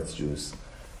Chutz La'aretz Jews.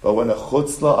 But when a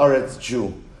Chutz La'aretz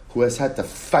Jew who has had to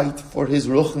fight for his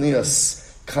Ruchnius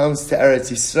comes to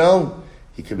Eretz Yisrael,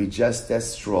 he can be just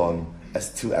as strong as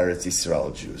two Eretz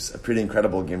Yisrael Jews. A pretty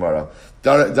incredible Gemara.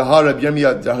 Because Rabbi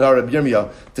Yirmiyah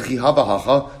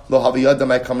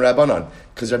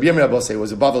will say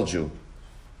was a Bavel Jew.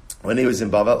 When he was in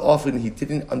Bavel, often he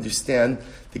didn't understand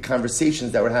the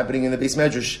conversations that were happening in the Beis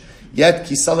Medrash. Yet,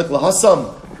 Kisalik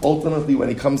Lahasam, ultimately when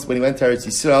he went to Eretz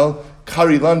Yisrael,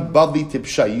 Karilan Bavli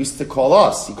Tipsha, he used to call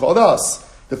us, he called us,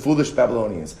 the foolish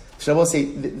Babylonians. So I will say,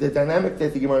 the dynamic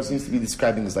that the Gemara seems to be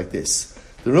describing is like this.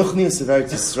 The Ruchnius of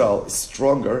Eretz Yisrael is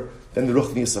stronger than the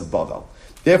Ruchnius of Bavel.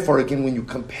 Therefore, again, when you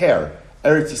compare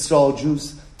Eretz Yisrael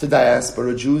Jews to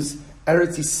diaspora Jews,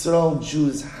 Eretz Yisrael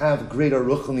Jews have greater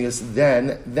Ruchnius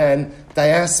than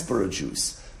diaspora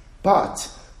Jews. But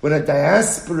when a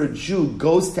diaspora Jew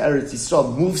goes to Eretz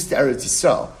Yisrael, moves to Eretz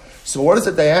Yisrael, so what does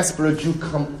a diaspora Jew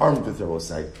come armed with,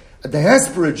 Rabosai? A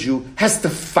diaspora Jew has to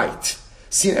fight.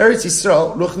 See, in Eretz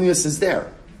Yisrael, Ruchnius is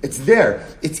there. It's there.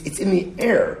 It's in the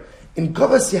air. In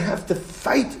Gavas, you have to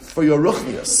fight for your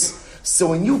Ruchnius. So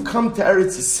when you come to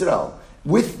Eretz Yisrael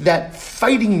with that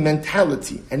fighting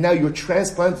mentality, and now you're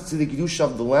transplanted to the Kedusha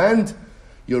of the land,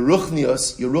 your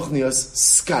Ruchnius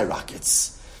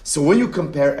skyrockets. So when you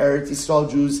compare Eretz Yisrael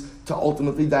Jews to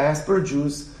ultimately diaspora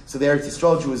Jews, so the Eretz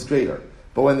Yisrael Jew is greater.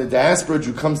 But when the diaspora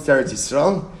Jew comes to Eretz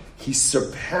Yisrael, he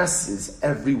surpasses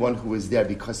everyone who is there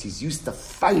because he's used to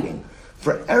fighting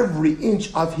for every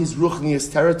inch of his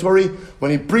Ruchnius territory.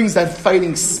 When he brings that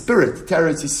fighting spirit to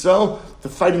Eretz Yisrael, the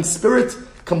fighting spirit,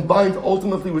 combined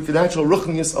ultimately with the natural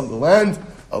Ruchnius of the land,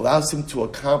 allows him to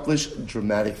accomplish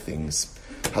dramatic things.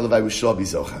 Halavai V'shal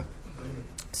Bizocha.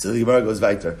 So the Gemara goes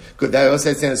weiter. Good. I'll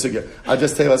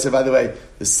just tell you, by the way,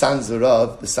 the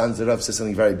Sanzarav says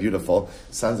something very beautiful.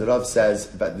 Sanzarav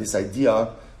says about this idea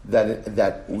that an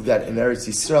Eretz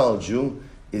Yisrael Jew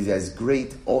is as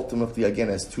great, ultimately, again,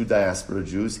 as two diaspora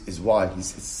Jews, is why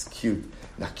he's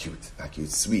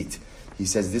sweet. He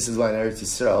says, this is why in Eretz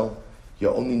Yisrael, you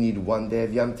only need 1 day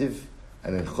of Yom Tiv,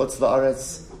 and in Chutz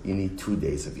La'aretz, you need 2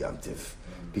 days of Yom Tiv.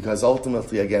 Because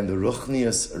ultimately, again, the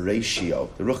Ruchnius ratio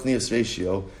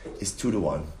is 2 to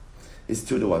 1. It's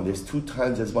 2 to 1. There's 2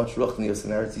 times as much Ruchnius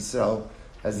in Eretz Yisrael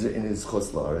as in his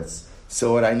Chutz La'aretz.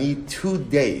 So what I need 2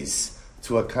 days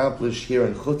to accomplish here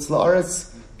in Chutz La'aretz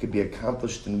could be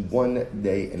accomplished in 1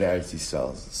 day in Eretz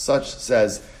Yisrael. Such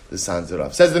says the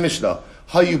Sanzarav. Says the Mishnah,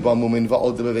 so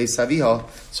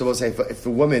we'll say if a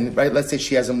woman, right, let's say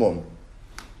she has a mum.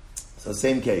 So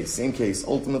same case.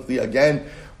 Ultimately, again,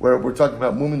 where we're talking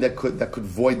about women that could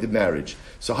void the marriage.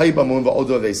 So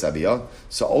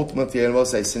so ultimately, and we'll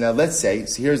say, so now let's say,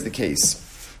 so here's the case.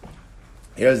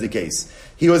 He was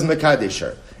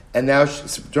Mekadesher, and now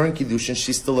during Kiddushin,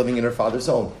 she's still living in her father's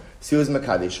home. So he was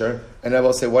Makadesher, and I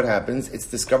will say what happens. It's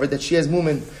discovered that she has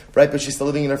mumin, right? But she's still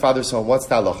living in her father's home. What's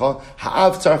the halacha?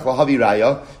 Ha'av tzarech lahavi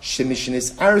raya,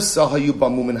 shemishinis arsa hayu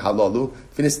b'mumin halalu,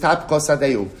 v'nistap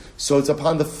kosadeyu. So it's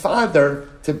upon the father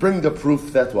to bring the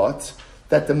proof that what?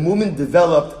 That the mumin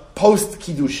developed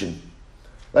post-Kiddushin.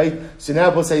 Right? So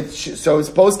now we'll say, so it's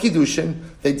post-Kiddushin,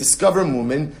 they discover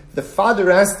mumin, the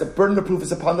father asks, the burden of proof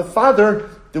is upon the father,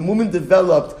 the mumin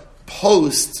developed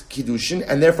post Kiddushin,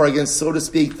 and therefore, again, so to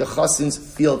speak, the Chassin's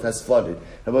field has flooded.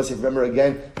 And if you remember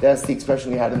again, that's the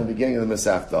expression we had in the beginning of the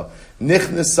Masechta.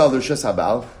 Nichnas salur shas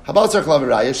habal, habal tzarech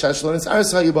laviraya, shashlonis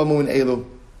aris hayubamun elu,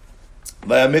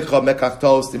 vayamikha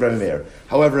mekachtos divremer.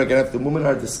 However, again, if the women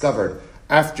are discovered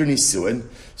after Nisuin,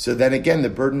 so then again, the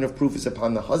burden of proof is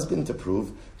upon the husband to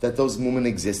prove that those women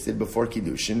existed before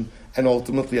Kiddushin, and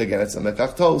ultimately, again, it's a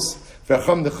mekachtos.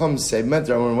 V'acham say,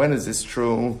 when is this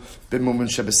true? B'mumin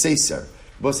shebeseiser.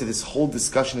 Both say this whole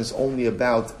discussion is only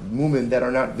about women that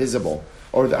are not visible,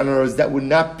 or in other words, that would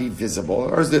not be visible,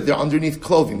 or that they're underneath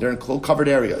clothing, they're in covered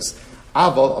areas.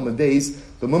 Aval on the days,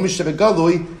 the mumin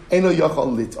shebegalui eno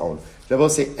yachal liton. They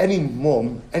both say any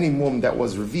mum that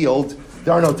was revealed,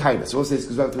 there are no tainas. Both say this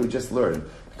because we just learned.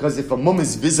 Because if a mum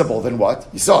is visible, then what?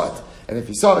 You saw it. And if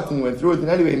you saw it and you went through it, then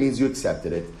anyway it means you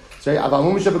accepted it. So aval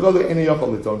mumin shebegalui eno yachal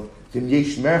liton.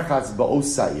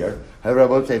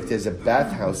 However, if there's a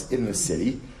bathhouse in the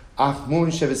city,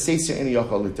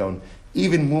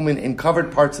 even women in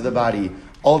covered parts of the body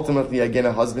Ultimately, again,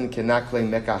 a husband cannot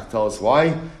claim mekach tos.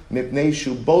 Why? Mipnei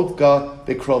shu botka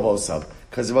bekrovosav.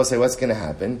 Because we'll say, what's going to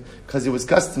happen? Because it was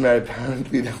customary,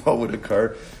 apparently, that what would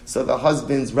occur. So the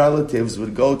husband's relatives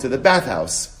would go to the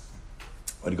bathhouse.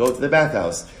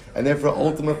 And therefore,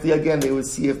 ultimately, again, they would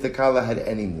see if the kala had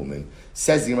any woman.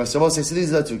 Says the Gemara. So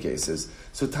these are the two cases.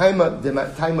 So taima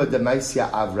demaisia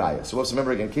avraya. So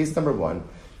remember again, case number one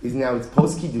is now it's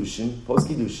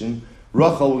post-kiddushin.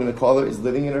 Rachel, we're going to call her, is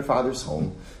living in her father's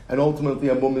home, and ultimately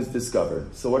a mum is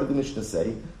discovered. So what did the Mishnah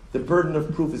say? The burden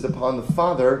of proof is upon the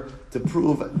father to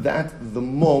prove that the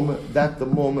mum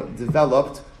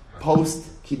developed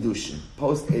post-kiddushin,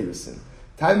 post-erusin.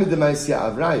 Taima demaisia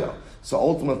avraya. So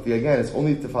ultimately, again, it's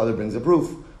only if the father brings a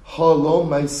proof. Halo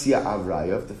maisia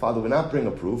avraya. If the father would not bring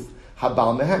a proof,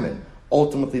 habal mehemen.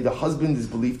 Ultimately, the husband is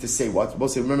believed to say what? We'll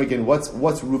say, remember again, what's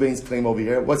Ruvain's claim over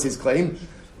here? What's his claim?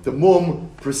 The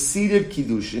mum preceded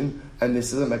kiddushin, and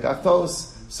this is a mekach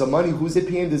tos. So, money, whose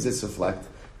opinion does this reflect?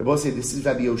 They both say this is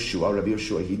Rabbi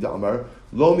Yoshua, he Amar,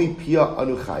 Lomi Pia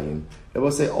Anuchayin. They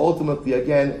both say ultimately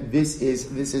again, this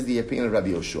is the opinion of Rabbi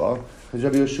Yoshua. Because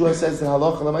Rabbi Yoshua says that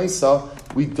halacha l'maisa,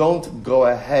 we don't go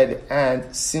ahead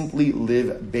and simply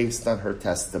live based on her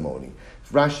testimony.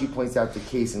 Rashi points out the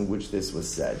case in which this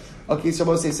was said. Okay, so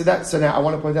we'll say so now I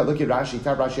want to point out. Look at Rashi.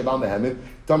 Tab Rashi Abal Mehamid.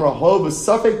 Damar Hov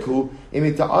Safeku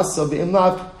Imita Asa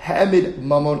V'Imlav Hamid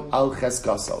Mamon Al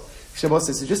Cheskaso. So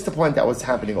just to point out what's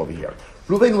happening over here.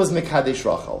 Reuven was Mekadesh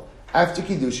Rachel. After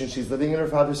Kiddushin, she's living in her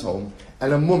father's home,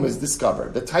 and a mum is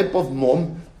discovered. The type of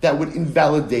mum that would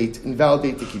invalidate the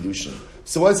Kiddushin.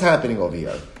 So what's happening over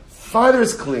here? Father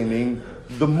is claiming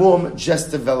the mum just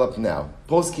developed now,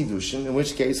 post Kiddushin, in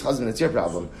which case, husband, it's your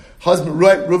problem. Husband,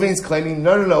 Reuven's claiming,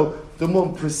 no, the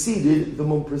mum preceded,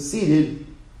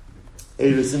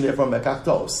 Eris, and therefore Mekach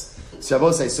Tos. So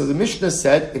the Mishnah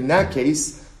said, in that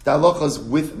case, the halacha is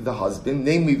with the husband,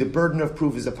 namely the burden of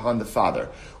proof is upon the father,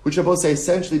 which I will say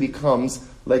essentially becomes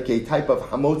like a type of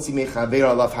hamotzi mechaver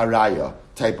alav haraya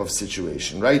type of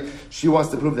situation, right? She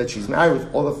wants to prove that she's married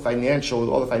with all the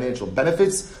financial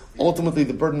benefits. Ultimately,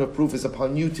 the burden of proof is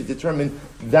upon you to determine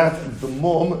that the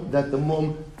mum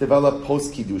developed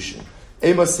post kiddushin.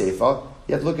 Ema seifa.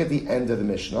 Yet look at the end of the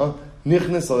Mishnah.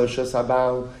 Nichnas alashas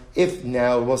habal. If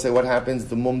now we'll say what happens,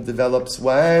 the mum develops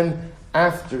when.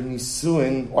 After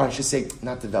Nisuin, or I should say,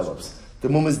 not develops. The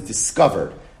mum is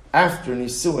discovered. After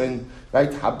Nisuin, right?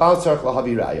 Habal tzarich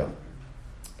lahavi raya.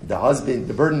 The husband,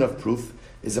 the burden of proof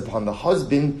is upon the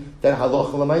husband that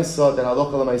halacha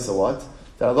l'maisa what?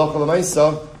 That halacha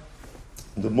l'maisa,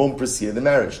 the mum preceded the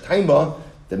marriage. Taima,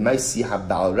 the maisi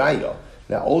habal raya.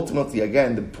 Now ultimately,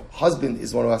 again, the husband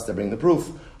is one who has to bring the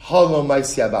proof. Halo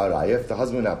maisi habal raya. If the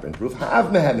husband would not bring proof,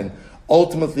 ha'av mehemin.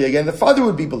 Ultimately, again, the father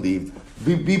would be believed.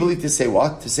 Be believed to say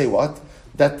what?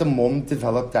 That the mum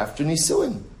developed after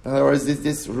Nisuin. In other words,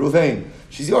 this Ruvain,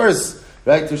 she's yours,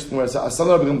 right? This reflects the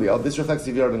Rabbi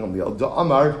Gamliel. The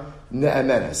Amar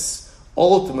ne'emenes.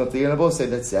 Ultimately, and I both say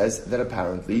that says that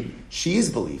apparently she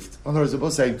is believed. In other words, I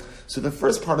both say, so the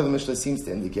first part of the Mishnah seems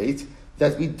to indicate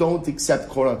that we don't accept,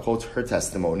 quote unquote, her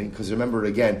testimony, because remember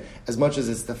again, as much as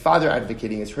it's the father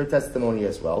advocating, it's her testimony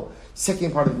as well.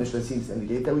 Second part of the Mishnah seems to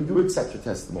indicate that we do accept her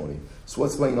testimony. So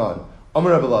what's going on?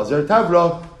 Amar Rabbi Lazar,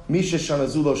 Tavra, Misha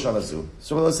Shanazu Lo Shanazu.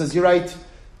 So Rabbi says, you're right.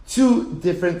 Two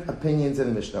different opinions in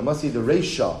the Mishnah. Must see the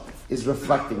Reisha is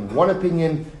reflecting one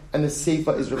opinion, and the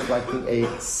Seifa is reflecting a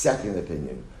second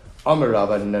opinion. Amar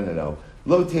Rabba, no.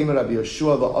 Lo Tema Rabbi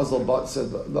Yoshua Lo Azal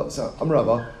Basar. Amar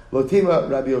Rabba, Lo Tema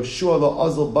Rabbi Yoshua Lo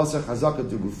Azal Basar Chazaka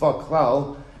Du Gufa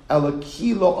Klal. Ela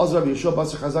Ki Lo Azal Rabbi Yoshua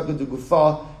Basar Chazaka Du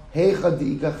Gufa Heicha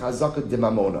Deika Chazaka De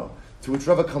Mamona. To which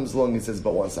Rabba comes along and says,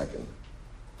 but 1 second.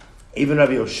 Even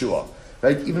Rabbi Yoshua,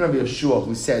 right? Even Rabbi Yoshua,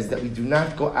 who says that we do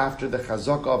not go after the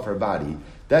chazaka of her body.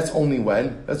 That's only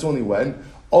when.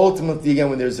 Ultimately, again,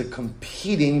 when there's a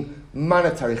competing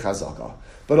monetary chazaka.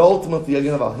 But ultimately,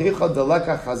 again, when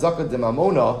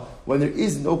there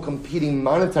is no competing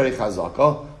monetary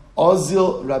chazaka,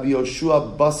 azil Rabbi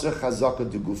Yoshua basra chazaka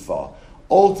dugufa.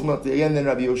 Ultimately, again, then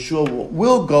Rabbi Yoshua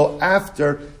will go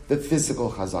after the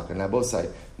physical chazaka. Now, both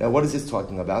sides. Now, what is this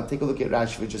talking about? Take a look at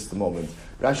Rashi for just a moment.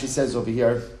 Rashi says over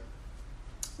here,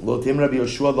 Lo tim Rabbi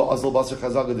Yoshua lo azal basar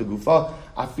chazaka de gufa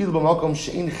afil b'makom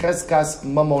she'in cheskas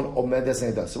mamon omedes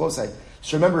neda. So both sides.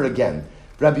 So remember again,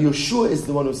 Rabbi Yoshua is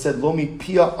the one who said Lomi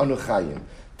pia anuchayim,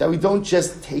 that we don't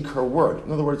just take her word.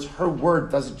 In other words, her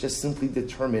word doesn't just simply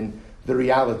determine the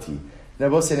reality. And I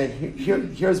both said,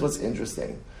 here's what's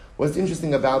interesting. What's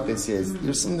interesting about this is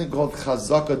there's something called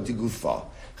chazaka de gufa.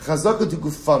 Chazaka de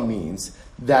gufa means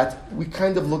that we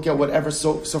kind of look at whatever.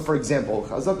 So for example,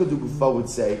 Chazaka de Gufa would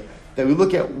say that we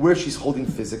look at where she's holding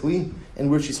physically, and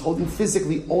where she's holding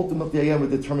physically ultimately again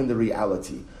would determine the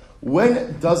reality.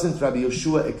 When doesn't Rabbi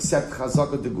Yehoshua accept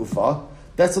chazaka de gufa?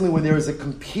 That's only when there is a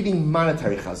competing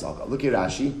monetary chazaka. Look at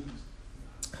Rashi.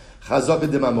 Chazaka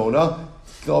de mamona.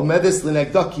 So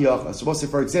we'll say,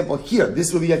 for example, here,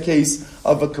 this would be a case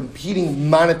of a competing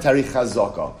monetary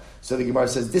chazaka. So the Gemara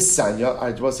says, this Sanya,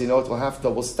 I will say, no,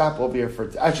 we'll stop over here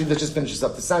for, actually, let's just finish this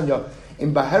up. The Sanya,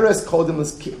 in Baheres kodem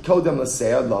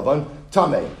l'seir lavan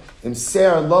tameh. In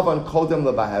seir lavan kodem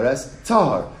l'baheres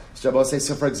tahar. So I will say,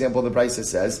 so for example, the Brisa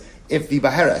says, if the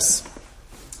Baheres,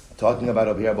 talking about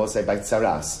over here, I will say, by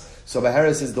tzaras, so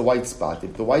Baheres is the white spot.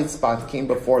 If the white spot came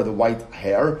before the white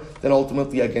hair, then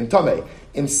ultimately again tameh.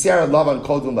 In seir lavan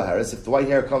kodem l'baheres, if the white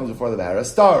hair comes before the Baheres,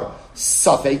 star.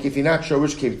 Safek, if you're not sure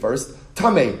which came first,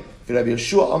 tameh. Rabbi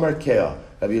Yehoshua Amar Kea.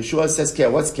 Rabbi Yehoshua says Kea.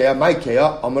 What's Kea? My Kea.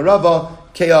 Amar Rava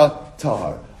Kea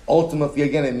Tahar. Ultimately,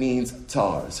 again, it means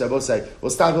Tahar. So I will say, we'll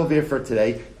stop over here for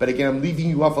today. But again, I'm leaving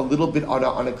you off a little bit on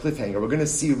a cliffhanger. We're going to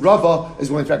see Rava is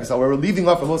going to reconcile. Where we're leaving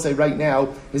off, I will say right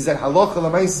now, is that Halacha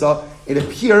L'Maisa, it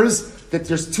appears that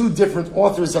there's two different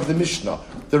authors of the Mishnah.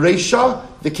 The Reisha,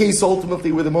 the case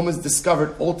ultimately where the mum is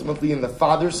discovered ultimately in the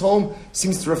father's home,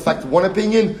 seems to reflect one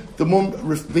opinion. The mum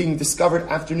being discovered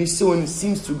after Nisuin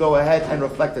seems to go ahead and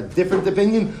reflect a different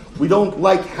opinion. We don't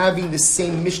like having the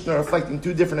same Mishnah reflecting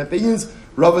two different opinions.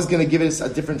 Rav is going to give us a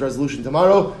different resolution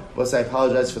tomorrow. But I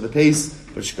apologize for the pace.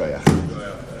 But shkoyach.